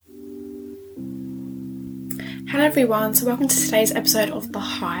Hello everyone, so welcome to today's episode of The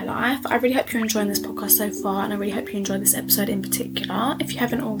High Life. I really hope you're enjoying this podcast so far, and I really hope you enjoy this episode in particular. If you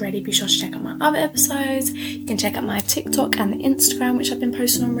haven't already, be sure to check out my other episodes. You can check out my TikTok and the Instagram, which I've been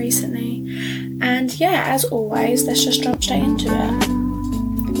posting on recently. And yeah, as always, let's just jump straight into it.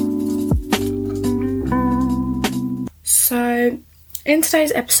 So in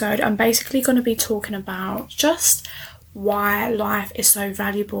today's episode, I'm basically going to be talking about just why life is so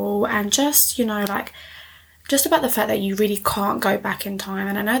valuable and just about the fact that you really can't go back in time.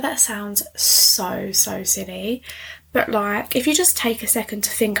 And I know that sounds so silly, but if you just take a second to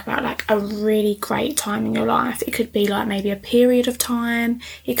think about a really great time in your life, it could be maybe a period of time,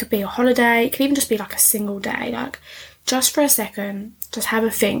 it could be a holiday, it could even just be a single day. Just for a second, just have a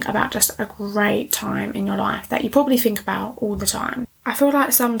think about just a great time in your life that you probably think about all the time. I feel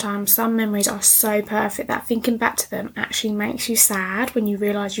like sometimes some memories are so perfect that thinking back to them actually makes you sad when you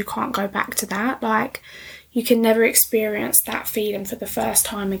realise you can't go back to that. You can never experience that feeling for the first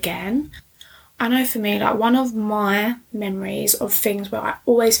time again. I know for me, one of my memories of things where I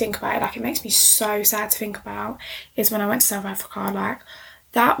always think about it, it makes me so sad to think about, is when I went to South Africa.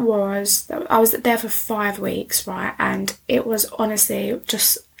 I was there for 5 weeks, right? And it was honestly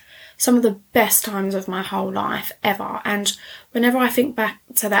just some of the best times of my whole life ever. And whenever I think back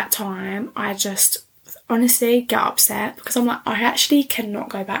to that time, I just honestly get upset because I'm I actually cannot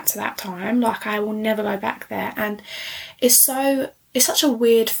go back to that time. I will never go back there. And it's such a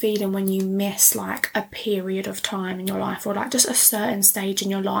weird feeling when you miss a period of time in your life, or just a certain stage in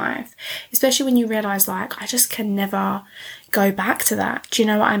your life, especially when you realise I just can never go back to that. Do you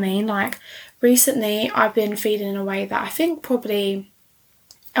know what I mean? Recently I've been feeling in a way that I think probably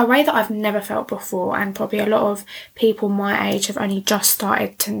a way that I've never felt before, and probably a lot of people my age have only just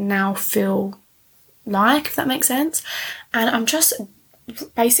started to now feel if that makes sense. And I'm just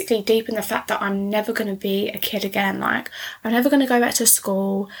basically deep in the fact that I'm never going to be a kid again. I'm never going to go back to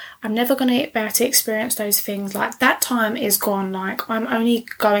school. I'm never going to be able to experience those things. That time is gone. I'm only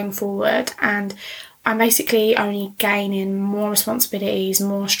going forward, and I'm basically only gaining more responsibilities,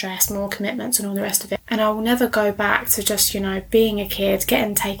 more stress, more commitments and all the rest of it. And I will never go back to just, being a kid,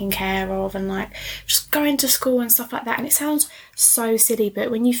 getting taken care of and just going to school and stuff like that. And it sounds so silly, but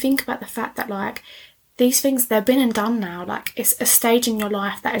when you think about the fact that these things, they've been and done now. It's a stage in your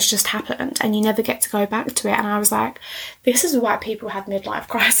life that has just happened and you never get to go back to it. And I was this is why people have midlife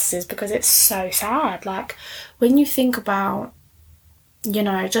crises, because it's so sad. When you think about,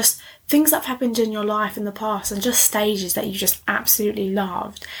 just things that have happened in your life in the past and just stages that you just absolutely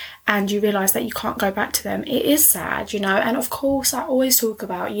loved, and you realise that you can't go back to them, it is sad, And of course, I always talk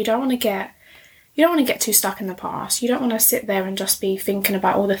about you don't want to get too stuck in the past. You don't want to sit there and just be thinking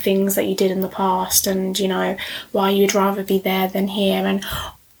about all the things that you did in the past and, why you'd rather be there than here. And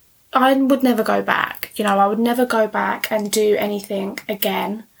I would never go back. I would never go back and do anything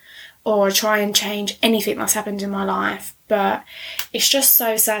again or try and change anything that's happened in my life. But it's just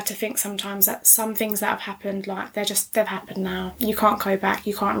so sad to think sometimes that some things that have happened, they've happened now. You can't go back.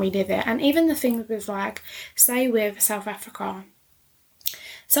 You can't relive it. And even the thing with say with South Africa.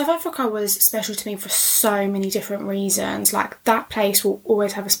 South Africa was special to me for so many different reasons. That place will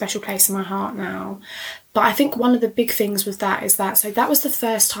always have a special place in my heart now. But I think one of the big things with that is that was the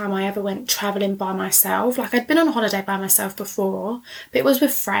first time I ever went travelling by myself. I'd been on a holiday by myself before, but it was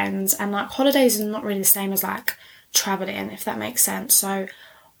with friends. And holidays are not really the same as travelling, if that makes sense. So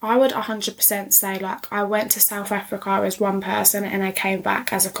I would 100% say I went to South Africa as one person and I came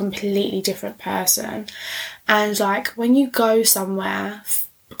back as a completely different person. And when you go somewhere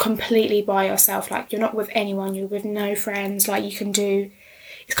completely by yourself, you're not with anyone, you're with no friends, you can do,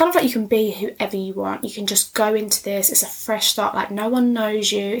 it's kind of you can be whoever you want. You can just go into this, it's a fresh start, no one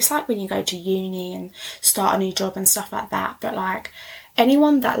knows you. It's when you go to uni and start a new job and stuff like that. But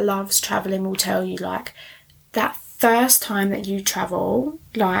anyone that loves travelling will tell you that first time that you travel,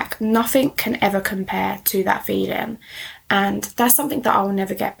 nothing can ever compare to that feeling. And that's something that I will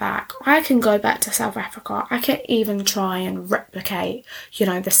never get back. I can go back to South Africa. I can even try and replicate,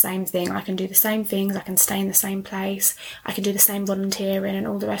 the same thing. I can do the same things. I can stay in the same place. I can do the same volunteering and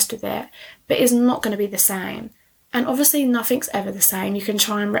all the rest of it. But it's not going to be the same. And obviously nothing's ever the same. You can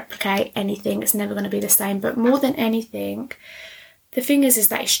try and replicate anything. It's never going to be the same. But more than anything, the thing is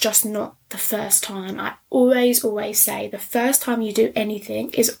that it's just not the first time. I always say the first time you do anything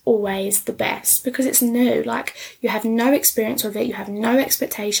is always the best because it's new. You have no experience with it, you have no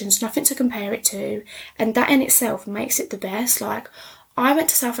expectations, nothing to compare it to, and that in itself makes it the best. I went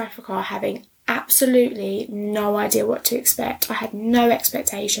to South Africa having absolutely no idea what to expect. I had no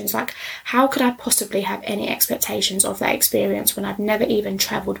expectations. How could I possibly have any expectations of that experience when I've never even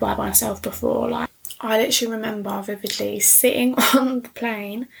travelled by myself before? I literally remember vividly sitting on the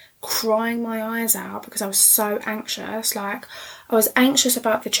plane crying my eyes out because I was so anxious. Like, I was anxious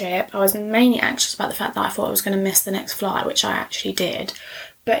about the trip. I was mainly anxious about the fact that I thought I was going to miss the next flight, which I actually did.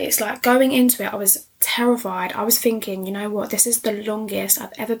 But it's like, going into it, I was terrified. I was thinking, you know what, this is the longest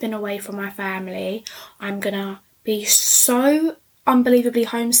I've ever been away from my family. I'm going to be so unbelievably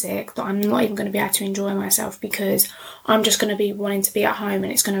homesick that I'm not even going to be able to enjoy myself because I'm just going to be wanting to be at home,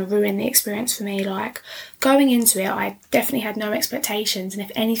 and it's going to ruin the experience for me. Like, going into it, I definitely had no expectations, and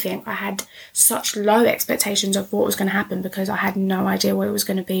if anything, I had such low expectations of what was going to happen because I had no idea what it was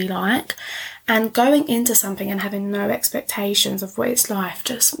going to be like. And going into something and having no expectations of what it's like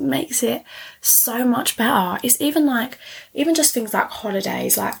just makes it so much better. It's even just things like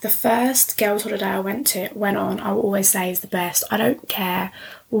holidays. Like, the first girls' holiday I went on, I will always say is the best. I don't care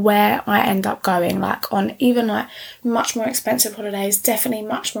where I end up going, like on even like much more expensive holidays, definitely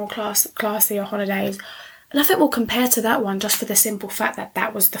much more classier holidays. Nothing will compare to that one, just for the simple fact that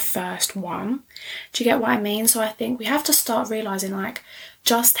that was the first one. Do you get what I mean? So I think we have to start realising, like,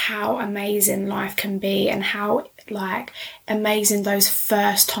 just how amazing life can be and how, like, amazing those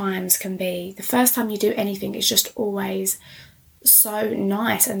first times can be. The first time you do anything is just always so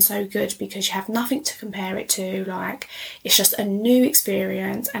nice and so good because you have nothing to compare it to. Like, it's just a new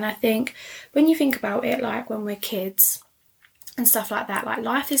experience. And I think when you think about it, like, when we're kids and stuff like that, like,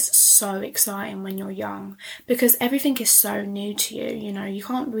 life is so exciting when you're young because everything is so new to you. You know, you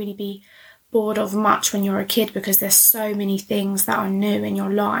can't really be bored of much when you're a kid because there's so many things that are new in your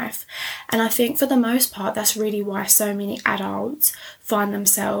life. And I think for the most part, that's really why so many adults find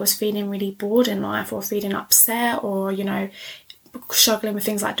themselves feeling really bored in life, or feeling upset, or, you know, struggling with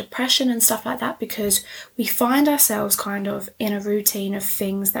things like depression and stuff like that, because we find ourselves kind of in a routine of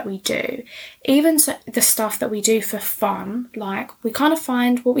things that we do. Even so, the stuff that we do for fun, like, we kind of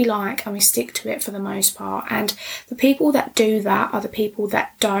find what we like and we stick to it for the most part. And the people that do that are the people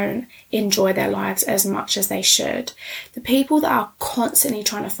that don't enjoy their lives as much as they should. The people that are constantly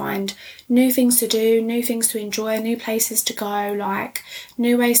trying to find new things to do, new things to enjoy, new places to go, like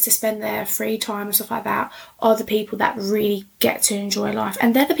new ways to spend their free time and stuff like that, are the people that really get to enjoy life.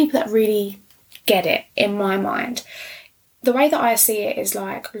 And they're the people that really get it, in my mind. The way that I see it is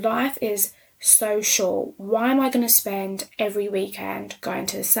like, life is so short. Why am I going to spend every weekend going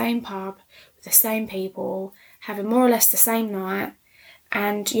to the same pub with the same people, having more or less the same night,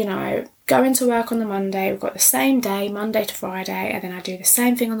 and, you know, going to work on the Monday, we've got the same day, Monday to Friday, and then I do the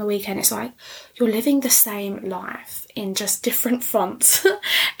same thing on the weekend. It's like, you're living the same life in just different fonts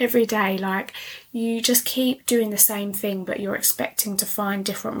every day. Like, you just keep doing the same thing, but you're expecting to find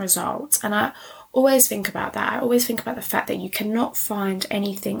different results. And I always think about that. I always think about the fact that you cannot find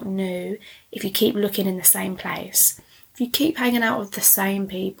anything new if you keep looking in the same place. If you keep hanging out with the same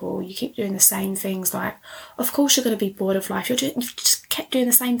people, you keep doing the same things, like, of course you're going to be bored of life. You've just kept doing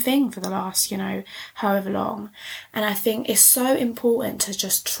the same thing for the last, you know, however long. And I think it's so important to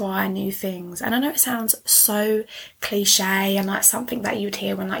just try new things. And I know it sounds so cliche and like something that you'd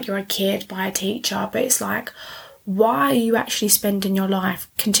hear when, like, you're a kid by a teacher, but it's like, why are you actually spending your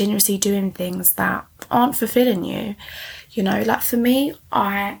life continuously doing things that aren't fulfilling you? You know, like, for me,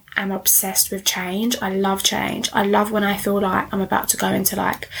 I am obsessed with change. I love change. I love when I feel like I'm about to go into,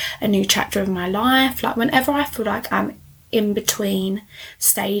 like, a new chapter of my life. Like, whenever I feel like I'm in between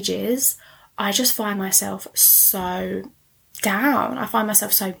stages, I just find myself so down. I find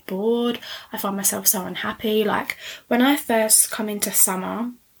myself so bored. I find myself so unhappy. Like, when I first come into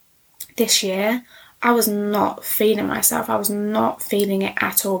summer this year, I was not feeling myself. I was not feeling it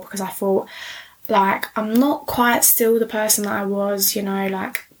at all because I thought, like, I'm not quite still the person that I was, you know,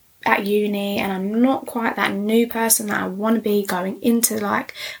 like, at uni, and I'm not quite that new person that I want to be going into,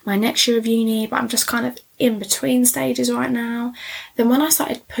 like, my next year of uni, but I'm just kind of in between stages right now. Then when I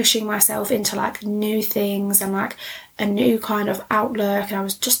started pushing myself into, like, new things and, like, a new kind of outlook, and I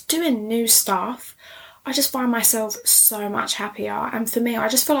was just doing new stuff, I just find myself so much happier. And for me, I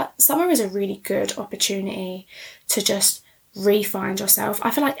just feel like summer is a really good opportunity to just re-find yourself.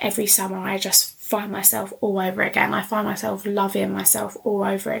 I feel like every summer I just find myself all over again. I find myself loving myself all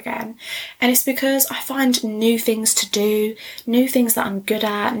over again. And it's because I find new things to do, new things that I'm good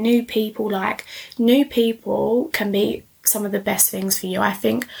at, new people. Like, new people can be some of the best things for you. I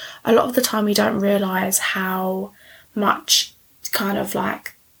think a lot of the time we don't realise how much kind of,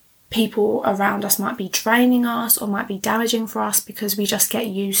 like, people around us might be draining us or might be damaging for us because we just get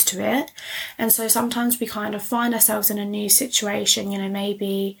used to it. And so sometimes we kind of find ourselves in a new situation, you know,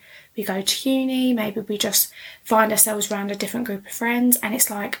 maybe we go to uni, maybe we just find ourselves around a different group of friends, and it's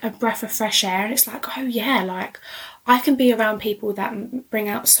like a breath of fresh air, and it's like, oh yeah, like, I can be around people that bring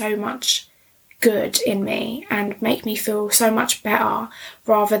out so much good in me and make me feel so much better,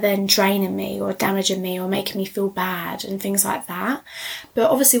 rather than draining me or damaging me or making me feel bad and things like that. But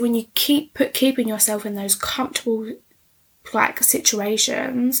obviously when you keeping yourself in those comfortable like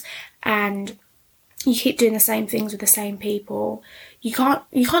situations, and you keep doing the same things with the same people, you kind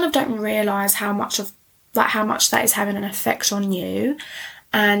of don't realise how much that is having an effect on you.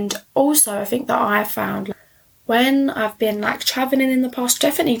 And also I think that I've found when I've been like travelling in the past,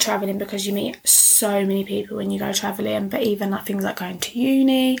 definitely travelling, because you meet so many people when you go travelling, but even like things like going to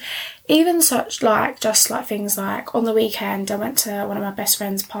uni, even such like just like things like on the weekend I went to one of my best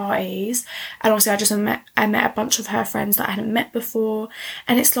friend's parties, and obviously I met a bunch of her friends that I hadn't met before,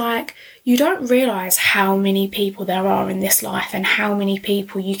 and it's like you don't realise how many people there are in this life and how many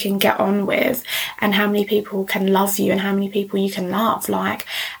people you can get on with and how many people can love you and how many people you can love, like,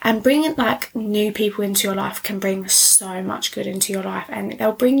 and bringing like new people into your life can bring so much good into your life, and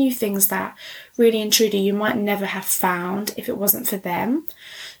they'll bring you things that really and truly you might never have found if it wasn't for them.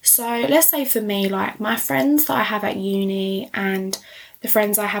 So let's say for me, like my friends that I have at uni and the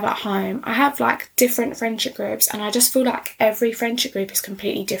friends I have at home, I have like different friendship groups, and I just feel like every friendship group is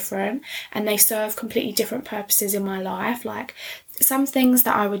completely different and they serve completely different purposes in my life. Like some things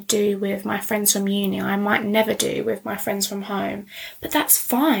that I would do with my friends from uni, I might never do with my friends from home, but that's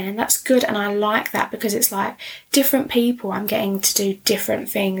fine and that's good, and I like that because it's like different people, I'm getting to do different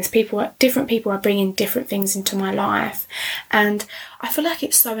things. Different people are bringing different things into my life, and I feel like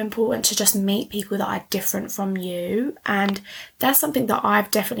it's so important to just meet people that are different from you. And that's something that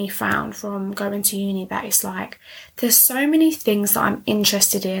I've definitely found from going to uni, that it's like there's so many things that I'm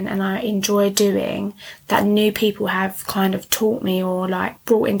interested in and I enjoy doing that new people have kind of taught me or like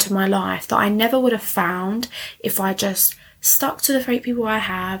brought into my life that I never would have found if I just stuck to the 3 people I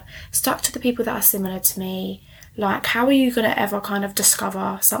have, stuck to the people that are similar to me. Like, how are you going to ever kind of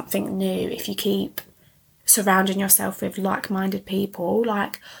discover something new if you keep surrounding yourself with like-minded people?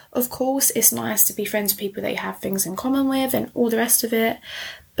 Like, of course it's nice to be friends with people that you have things in common with and all the rest of it,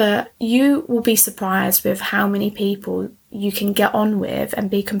 but you will be surprised with how many people you can get on with and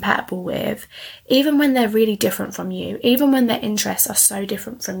be compatible with, even when they're really different from you, even when their interests are so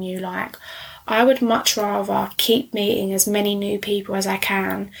different from you. Like, I would much rather keep meeting as many new people as I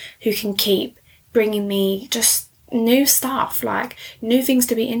can who can keep bringing me just new stuff, like new things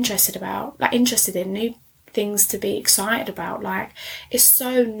to be interested in, new things to be excited about. Like, it's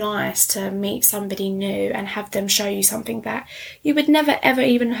so nice to meet somebody new and have them show you something that you would never ever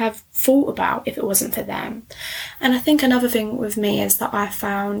even have thought about if it wasn't for them. And I think another thing with me is that I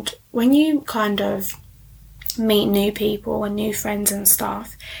found when you kind of meet new people and new friends and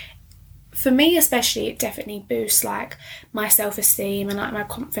stuff, for me especially, it definitely boosts like my self-esteem and like my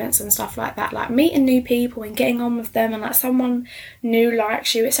confidence and stuff like that. Like meeting new people and getting on with them, and like someone new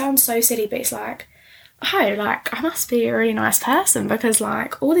likes you, it sounds so silly, but it's like, oh, like I must be a really nice person because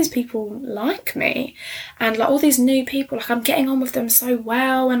like all these people like me, and like all these new people, like I'm getting on with them so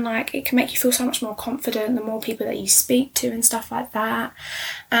well, and like it can make you feel so much more confident the more people that you speak to and stuff like that.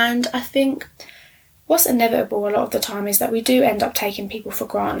 And I think what's inevitable a lot of the time is that we do end up taking people for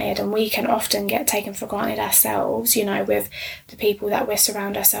granted, and we can often get taken for granted ourselves, you know, with the people that we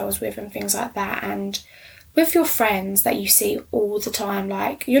surround ourselves with and things like that. And with your friends that you see all the time,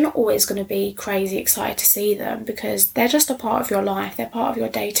 like you're not always going to be crazy excited to see them because they're just a part of your life, they're part of your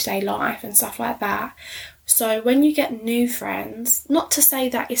day-to-day life and stuff like that. So when you get new friends, not to say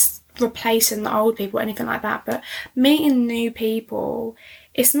that it's replacing the old people or anything like that, but meeting new people,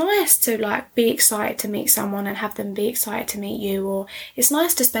 it's nice to like be excited to meet someone and have them be excited to meet you, or it's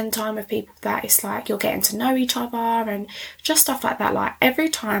nice to spend time with people that it's like you're getting to know each other and just stuff like that. Like every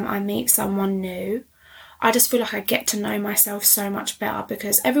time I meet someone new, I just feel like I get to know myself so much better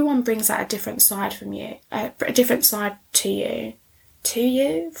because everyone brings out a different side from you, a different side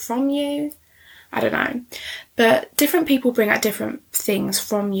from you. I don't know, but different people bring out different things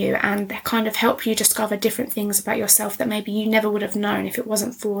from you, and they kind of help you discover different things about yourself that maybe you never would have known if it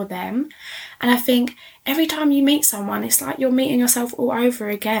wasn't for them. And I think every time you meet someone, it's like you're meeting yourself all over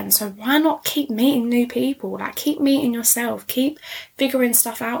again. So why not keep meeting new people? Like keep meeting yourself, keep figuring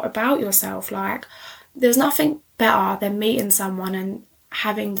stuff out about yourself. Like there's nothing better than meeting someone and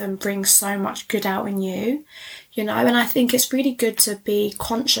having them bring so much good out in you, you know. And I think it's really good to be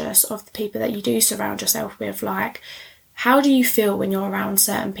conscious of the people that you do surround yourself with. Like, how do you feel when you're around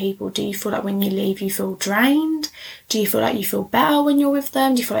certain people? Do you feel like when you leave you feel drained? Do you feel like you feel better when you're with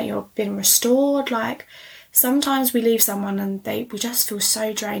them? Do you feel like you're being restored? Like sometimes we leave someone and we just feel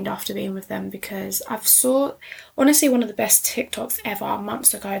so drained after being with them, because I've saw honestly one of the best TikToks ever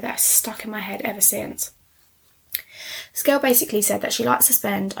months ago that's stuck in my head ever since. This girl basically said that she likes to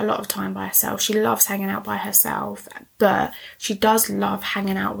spend a lot of time by herself. She loves hanging out by herself, but she does love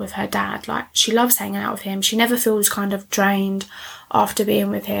hanging out with her dad. Like, she loves hanging out with him. She never feels kind of drained after being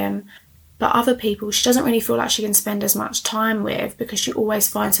with him. But other people, she doesn't really feel like she can spend as much time with because she always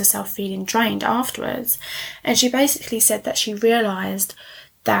finds herself feeling drained afterwards. And she basically said that she realised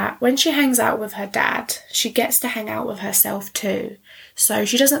that when she hangs out with her dad, she gets to hang out with herself too. So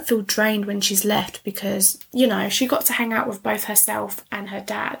she doesn't feel drained when she's left because, you know, she got to hang out with both herself and her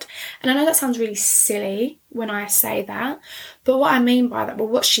dad. And I know that sounds really silly when I say that, but what I mean by that, well,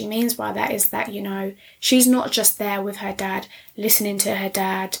 what she means by that is that, you know, she's not just there with her dad, listening to her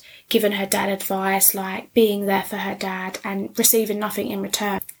dad, giving her dad advice, like being there for her dad and receiving nothing in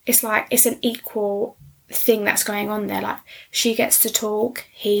return. It's like, it's an equal thing that's going on there. Like, she gets to talk,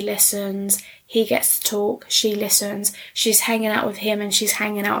 he listens, he gets to talk, she listens, she's hanging out with him and she's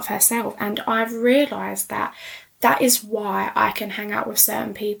hanging out with herself. And I've realised that that is why I can hang out with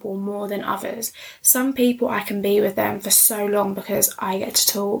certain people more than others. Some people I can be with them for so long because I get to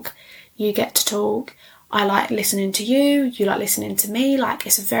talk, you get to talk, I like listening to you, you like listening to me. Like,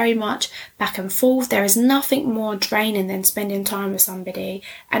 it's very much back and forth. There is nothing more draining than spending time with somebody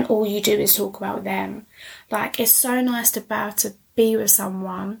and all you do is talk about them. Like, it's so nice to be able to be with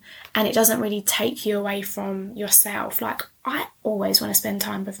someone and it doesn't really take you away from yourself. Like, I always want to spend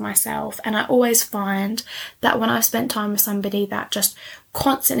time with myself, and I always find that when I've spent time with somebody that just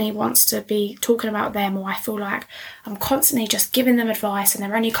constantly wants to be talking about them, or I feel like I'm constantly just giving them advice and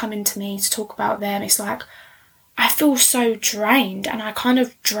they're only coming to me to talk about them, it's like I feel so drained and I kind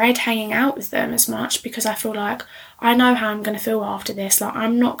of dread hanging out with them as much because I feel like I know how I'm going to feel after this. Like,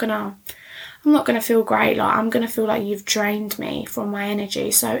 I'm not going to feel great. Like, I'm going to feel like you've drained me from my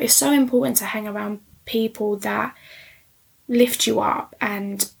energy. So it's so important to hang around people that lift you up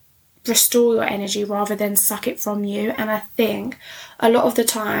and restore your energy rather than suck it from you. And I think a lot of the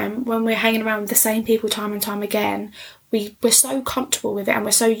time when we're hanging around with the same people time and time again, we're so comfortable with it and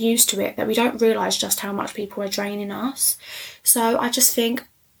we're so used to it that we don't realise just how much people are draining us. So I just think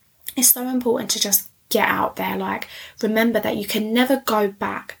it's so important to just get out there. Like, remember that you can never go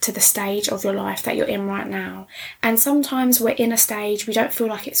back to the stage of your life that you're in right now. And sometimes we're in a stage, we don't feel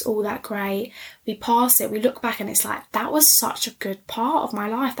like it's all that great. We pass it, we look back and it's like, that was such a good part of my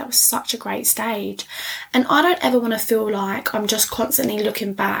life. That was such a great stage. And I don't ever want to feel like I'm just constantly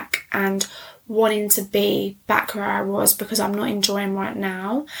looking back and wanting to be back where I was because I'm not enjoying right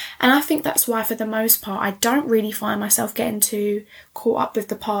now. And I think that's why for the most part I don't really find myself getting too caught up with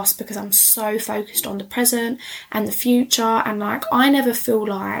the past because I'm so focused on the present and the future. And like, I never feel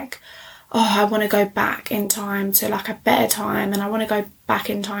like, oh, I want to go back in time to like a better time and I want to go back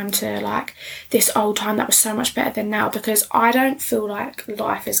in time to like this old time that was so much better than now, because I don't feel like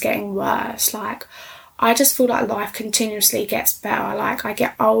life is getting worse. Like, I just feel like life continuously gets better. Like, I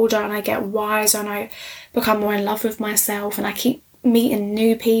get older and I get wiser and I become more in love with myself and I keep meeting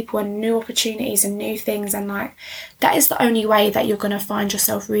new people and new opportunities and new things. And like, that is the only way that you're going to find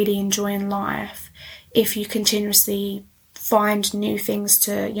yourself really enjoying life, if you continuously find new things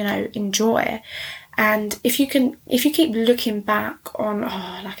to, you know, enjoy. And if you keep looking back on,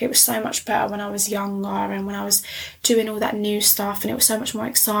 oh, like, it was so much better when I was younger and when I was doing all that new stuff and it was so much more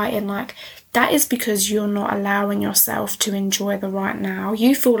exciting, like, that is because you're not allowing yourself to enjoy the right now.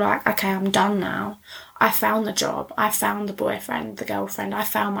 You feel like, okay, I'm done now. I found the job. I found the boyfriend, the girlfriend. I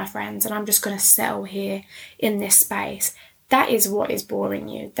found my friends and I'm just going to settle here in this space. That is what is boring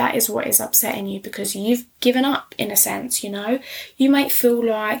you. That is what is upsetting you because you've given up in a sense, you know. You might feel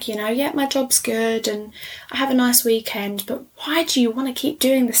like, you know, yeah, my job's good and I have a nice weekend, but why do you want to keep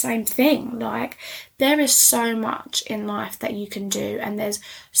doing the same thing? Like, there is so much in life that you can do and there's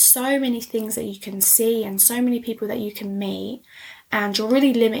so many things that you can see and so many people that you can meet. And you're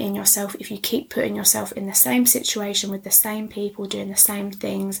really limiting yourself if you keep putting yourself in the same situation with the same people doing the same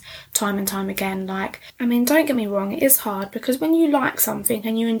things time and time again. Like, I mean, don't get me wrong, it is hard because when you like something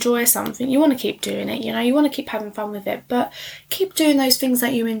and you enjoy something, you want to keep doing it, you know, you want to keep having fun with it, but keep doing those things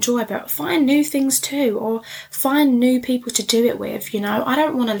that you enjoy, but find new things too, or find new people to do it with, you know. I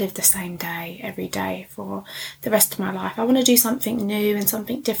don't want to live the same day every day for the rest of my life. I want to do something new and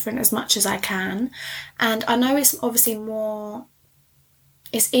something different as much as I can. And I know it's obviously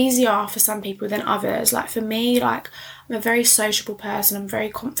it's easier for some people than others. Like, for me, like, I'm a very sociable person, I'm a very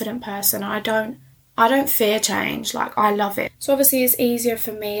confident person. I don't fear change. Like, I love it. So obviously it's easier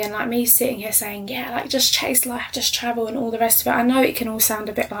for me, and like me sitting here saying, yeah, like, just chase life, just travel and all the rest of it. I know it can all sound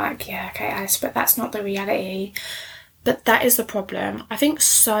a bit like, yeah, okay, Alice, but that's not the reality. But that is the problem. I think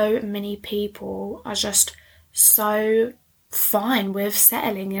so many people are just so fine with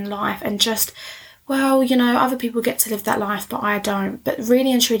settling in life and just, well, you know, other people get to live that life, but I don't. But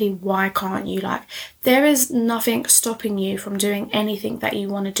really and truly, why can't you? Like, there is nothing stopping you from doing anything that you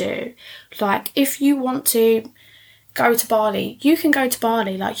want to do. Like, if you want to go to Bali, you can go to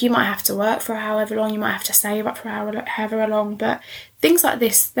Bali. Like, you might have to work for however long, you might have to save up for however long, but things like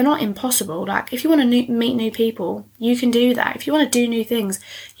this, they're not impossible. Like, if you want to meet new people, you can do that. If you want to do new things,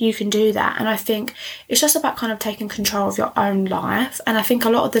 you can do that. And I think it's just about kind of taking control of your own life. And I think a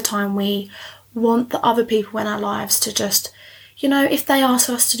lot of the time we want the other people in our lives to just, you know, if they ask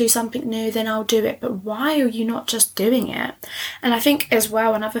us to do something new, then I'll do it. But why are you not just doing it? And I think as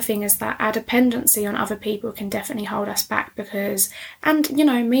well, another thing is that our dependency on other people can definitely hold us back because, and you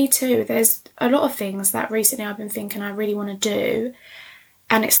know, me too, there's a lot of things that recently I've been thinking I really want to do.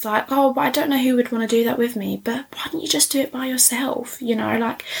 And it's like, oh, but I don't know who would want to do that with me. But why don't you just do it by yourself? You know,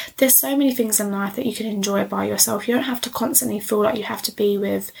 like, there's so many things in life that you can enjoy by yourself. You don't have to constantly feel like you have to be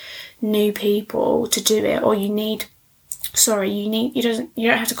with new people to do it, or you don't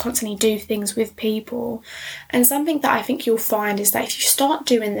have to constantly do things with people. And something that I think you'll find is that if you start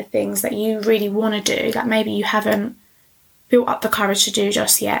doing the things that you really want to do, that maybe you haven't built up the courage to do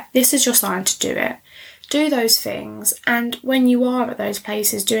just yet, this is your sign to do it. Do those things, and when you are at those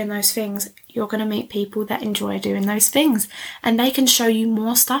places doing those things, you're going to meet people that enjoy doing those things, and they can show you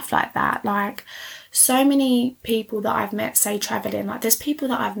more stuff like that. Like, so many people that I've met, say travelling, like, there's people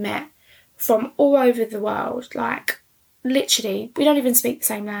that I've met from all over the world, like, literally, we don't even speak the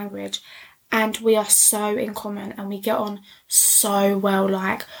same language, and we are so in common and we get on so well.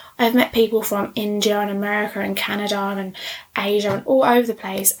 Like, I've met people from India and America and Canada and Asia and all over the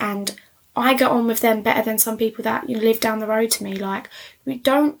place, and I get on with them better than some people that, you know, live down the road to me. Like, we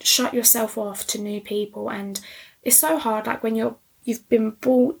don't shut yourself off to new people, and it's so hard. Like, when you've been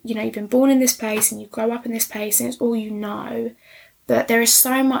born in this place and you grow up in this place and it's all you know. But there is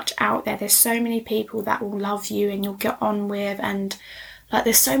so much out there. There's so many people that will love you and you'll get on with, and like,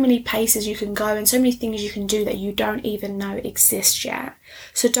 there's so many places you can go and so many things you can do that you don't even know exist yet.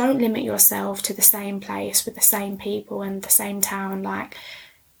 So don't limit yourself to the same place with the same people and the same town. Like,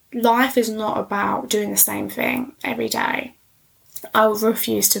 life is not about doing the same thing every day. I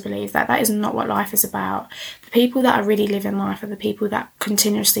refuse to believe that. That is not what life is about. The people that are really living life are the people that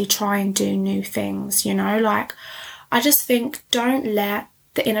continuously try and do new things, you know? Like, I just think, don't let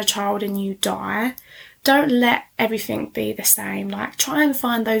the inner child in you die. Don't let everything be the same. Like, try and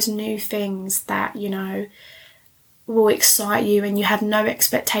find those new things that, you know, will excite you and you have no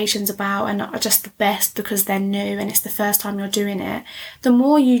expectations about and are just the best because they're new and it's the first time you're doing it. The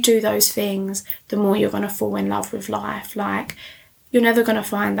more you do those things, the more you're going to fall in love with life. Like, you're never going to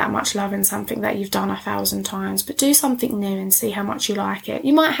find that much love in something that you've done 1,000 times, but do something new and see how much you like it.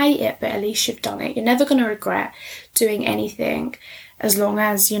 You might hate it, but at least you've done it. You're never going to regret doing anything as long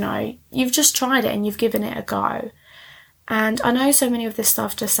as, you know, you've just tried it and you've given it a go. And I know so many of this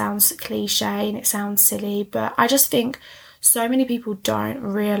stuff just sounds cliche and it sounds silly, but I just think so many people don't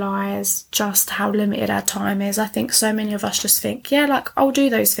realise just how limited our time is. I think so many of us just think, yeah, like, I'll do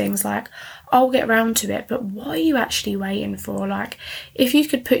those things, like, I'll get round to it, but what are you actually waiting for? Like, if you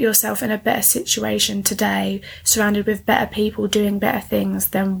could put yourself in a better situation today, surrounded with better people doing better things,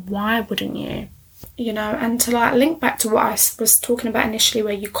 then why wouldn't you? You know, and to like link back to what I was talking about initially,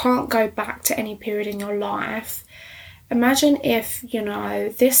 where you can't go back to any period in your life. Imagine if, you know,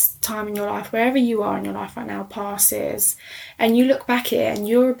 this time in your life, wherever you are in your life right now, passes and you look back at it and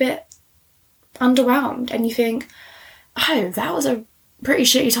you're a bit underwhelmed and you think, oh, that was a pretty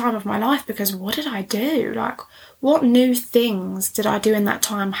shitty time of my life, because what did I do? Like, what new things did I do in that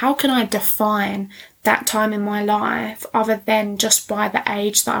time? How can I define that time in my life other than just by the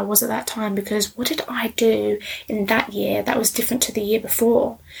age that I was at that time? Because what did I do in that year that was different to the year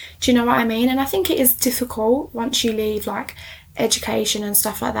before? Do you know what I mean? And I think it is difficult once you leave like education and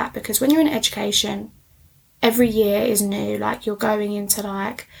stuff like that, because when you're in education, every year is new. Like, you're going into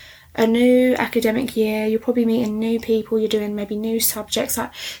like a new academic year, you're probably meeting new people, you're doing maybe new subjects,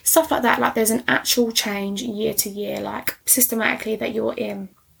 like stuff like that. Like, there's an actual change year to year, like systematically, that you're in.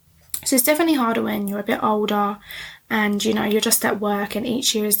 So it's definitely harder when you're a bit older and, you know, you're just at work and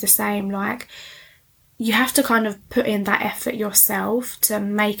each year is the same. Like, you have to kind of put in that effort yourself to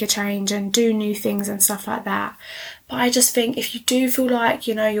make a change and do new things and stuff like that. But I just think if you do feel like,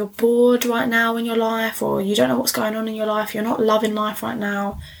 you know, you're bored right now in your life, or you don't know what's going on in your life, you're not loving life right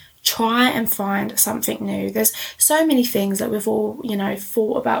now, try and find something new. There's so many things that we've all, you know,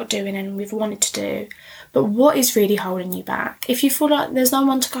 thought about doing and we've wanted to do. But what is really holding you back? If you feel like there's no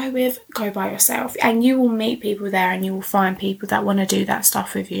one to go with, go by yourself. And you will meet people there and you will find people that want to do that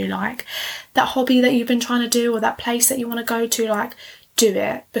stuff with you. Like, that hobby that you've been trying to do, or that place that you want to go to, like, do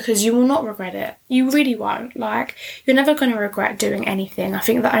it, because you will not regret it. You really won't. Like, you're never going to regret doing anything. I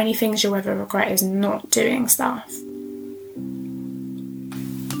think the only things you'll ever regret is not doing stuff.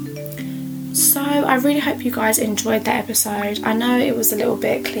 So I really hope you guys enjoyed that episode. I know it was a little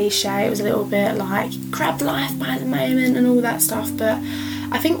bit cliche, it was a little bit like grab life by the moment and all that stuff, but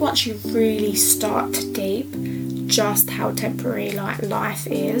I think once you really start to deep just how temporary like life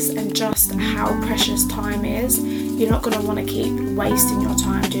is and just how precious time is, you're not going to want to keep wasting your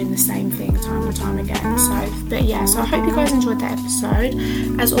time doing the same thing time and time again. So I hope you guys enjoyed that episode.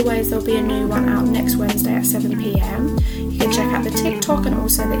 As always, there'll be a new one out next Wednesday at 7 p.m. You can check out the TikTok and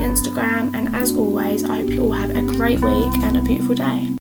also the Instagram, and as always, I hope you all have a great week and a beautiful day.